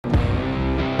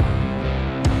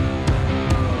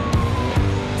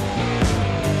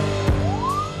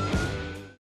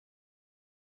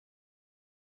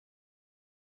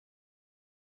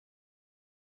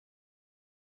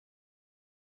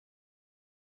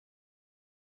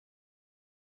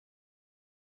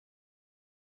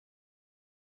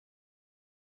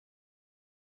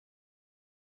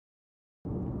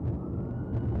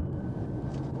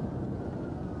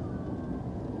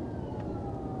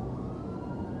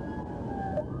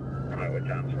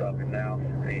Trying to stop him now.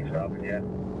 He ain't stopping yet.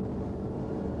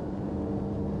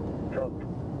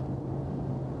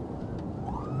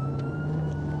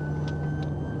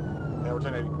 Yeah, we're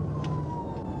 1080.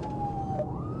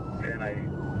 1080.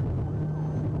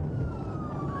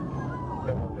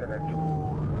 1080.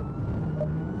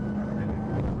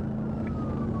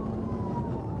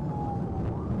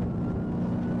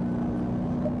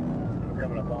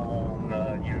 Coming up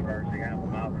on University, half a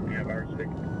mile from University.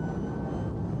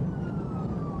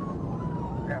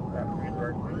 Half a mile from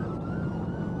University.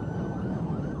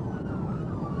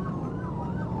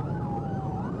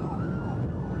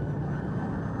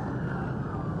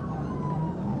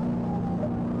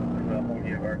 Up on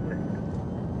University.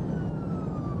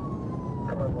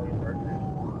 Come up on University.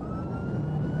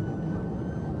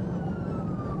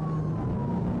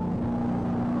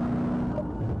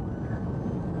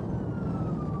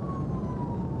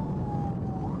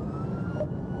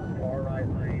 Far right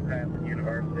lane passing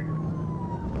University.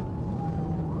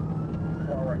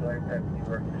 Far right lane passing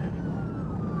University.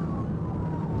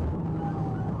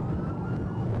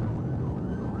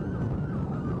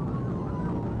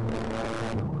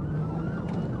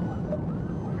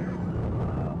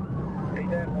 He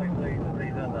definitely sees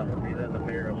us. He's in the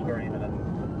mirror screaming and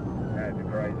acting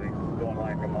crazy, going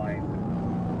lane from lane.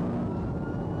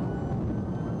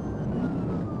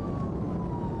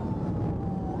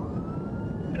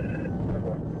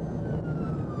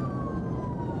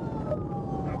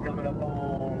 I'm coming up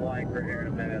on Langford here in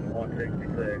a minute,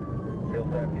 166, still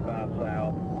 75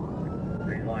 south.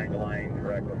 He's lane to lane,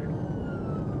 reckless.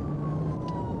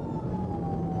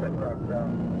 75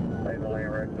 south, lane to lane,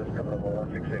 reckless, coming up on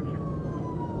 166.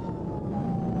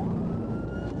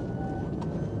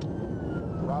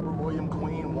 Robert William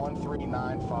Queen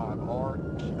 1395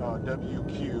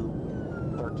 RWQ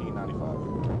 1395.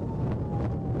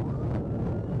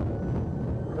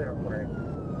 Clear, clear.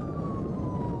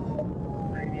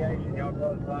 Aviation, y'all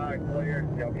close by, clear.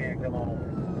 Y'all can't come on.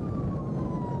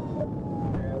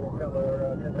 Yeah, we'll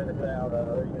cover 10 minutes out.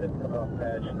 Those units come off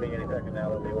pad. Should be any second now.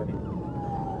 They'll be with you.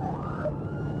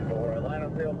 For Atlanta,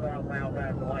 still southbound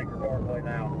past the Langford Parkway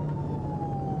now.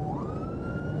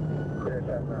 Clear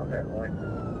southbound past the Langford.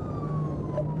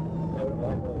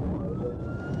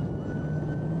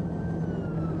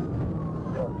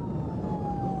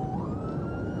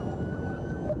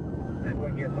 If we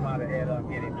can get somebody to head up,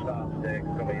 get him stop stick,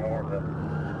 it's going to be hard to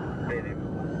hit him.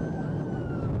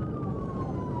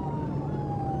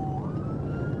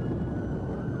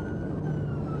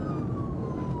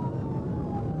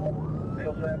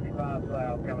 Still 75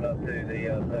 south, coming up to the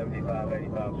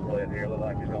 75-85 split here. Looks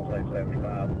like he's going to say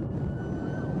 75.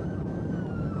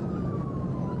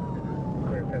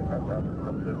 Clear 75 south,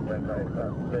 up to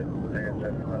 75-85 split, and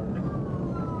 75.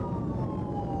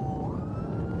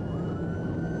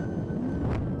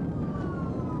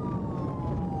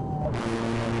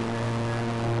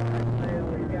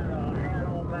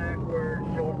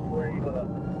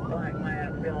 Black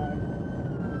mask on.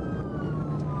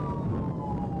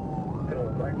 Still a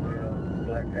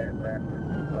black hat back,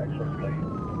 black short sleeve.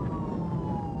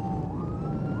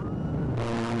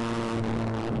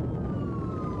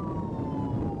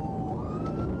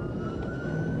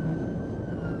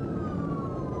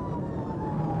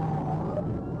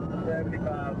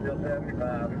 Still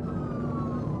 75.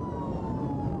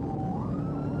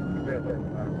 Still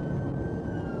 75.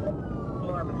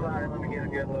 On the side, let me get a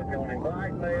good look on him.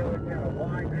 Black male, he's got a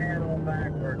white hat on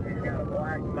backwards. He's got a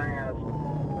black mask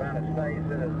around his face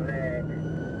and his neck.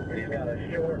 And he's got a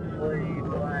short sleeve,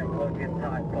 black looking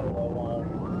tight polo on.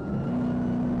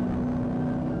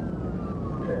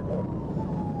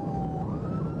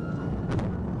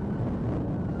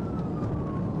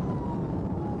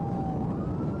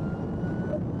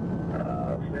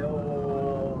 Still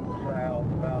south,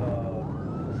 about a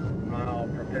mile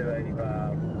from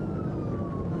 285.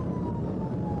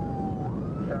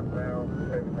 Southbound,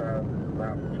 75,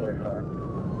 mile from 25.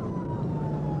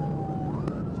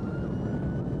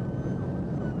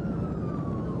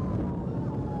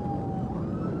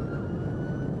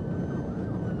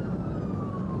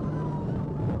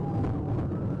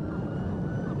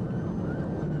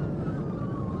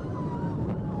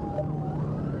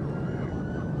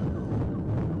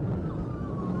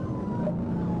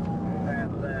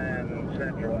 Passing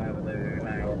Central Avenue,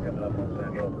 now we're coming up on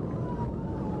Central.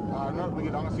 No, I'm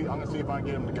gonna see if I can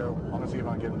get him to go. I'm gonna see if I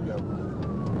can get him to go.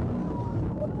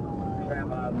 Stand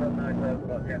by, 797,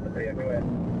 what's Tpr, go ahead.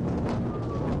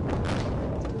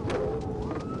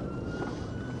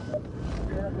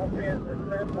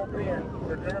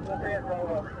 Central pin, roll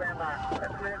up, stand by.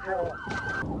 Central.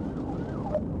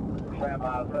 Stand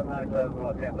by, 797,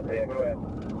 what's Tpr, go ahead.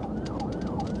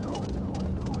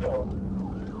 Central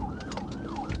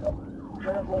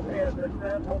pit, the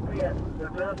central pit, the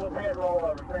central pit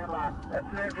rollover, stand by. That's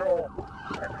central.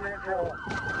 That's central.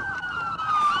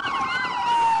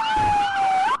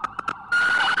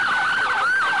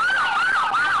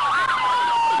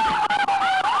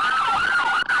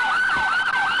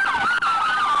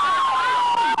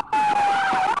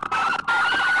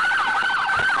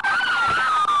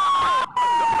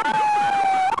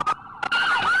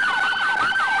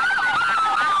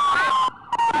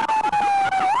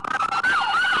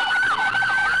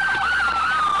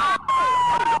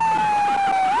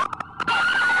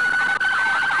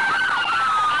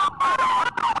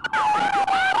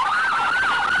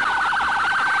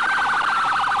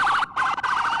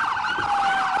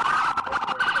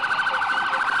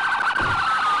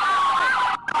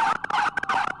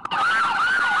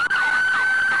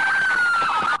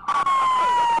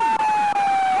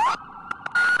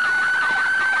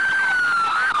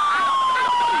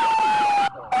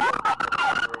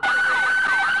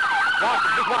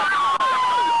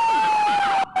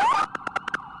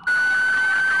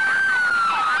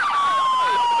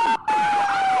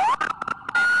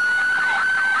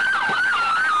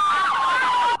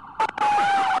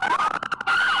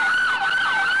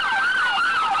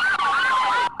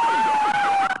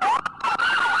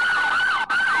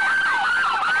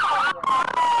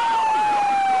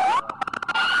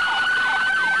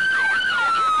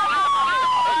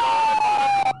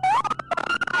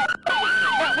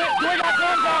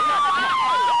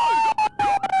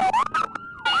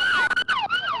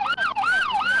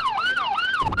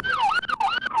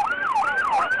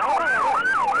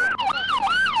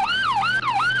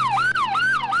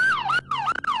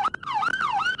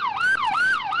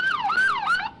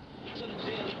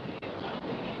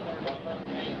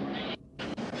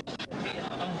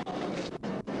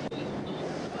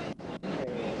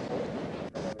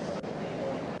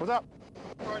 What's up?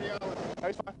 Oh,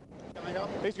 he's fine. Can I help?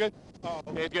 He's good. Oh,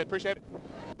 okay. Yeah, he's good. Appreciate it.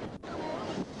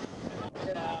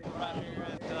 Right here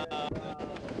at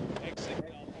exit.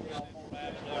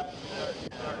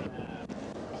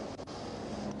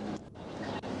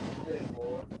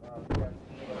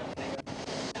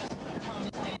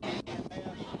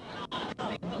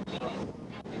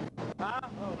 Huh?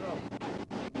 Oh, no.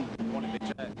 Want to be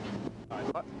checked?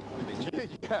 What? Want to be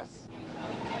checked? Yes.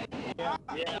 Yeah.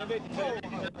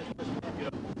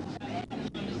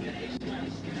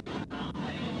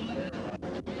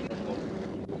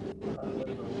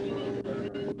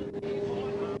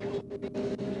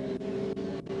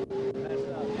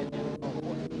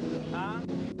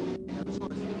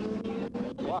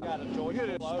 What? Got a choice. You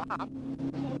just stop.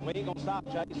 We ain't gonna stop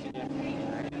chasing you.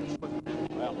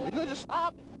 Well, you could just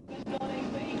stop.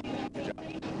 Good job.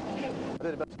 I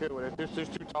did the best I could with it. It's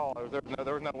just too tall. There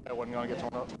was no way I wasn't going to get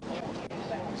torn up.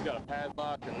 He's got a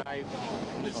padlock, a knife,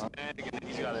 this bag, and then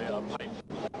he's got a pipe.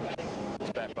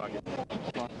 His back pocket.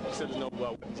 He said there's no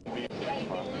weapons.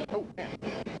 Oh, man.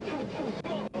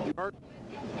 You hurt?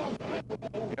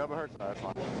 You never hurt? That's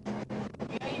fine.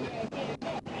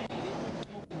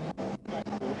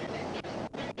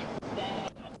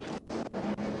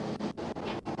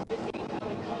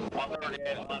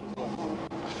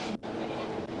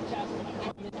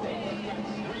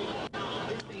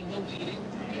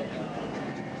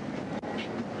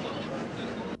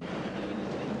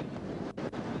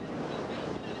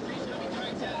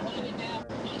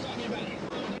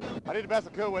 I did the best I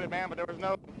could with it, man, but there was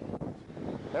no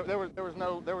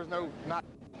not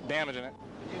damaging it.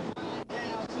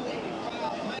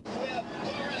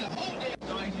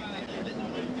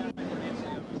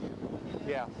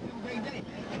 Yeah.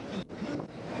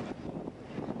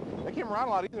 They came around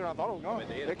a lot easier than I thought it was going.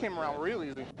 They came around real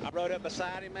easy. I rode up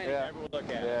beside him, man. Yeah. Never would look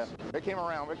at Yeah. us. They came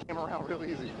around real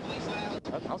easy.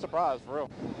 I'm surprised, for real.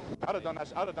 I'd have done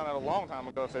that a long time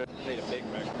ago if it Need a big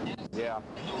record. Yeah.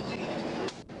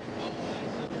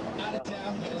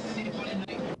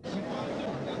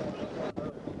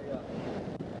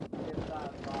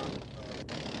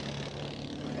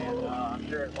 And I'm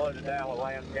sure it's loaded down with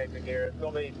landscaping gear. It's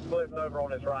going to be flipped over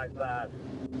on this right side.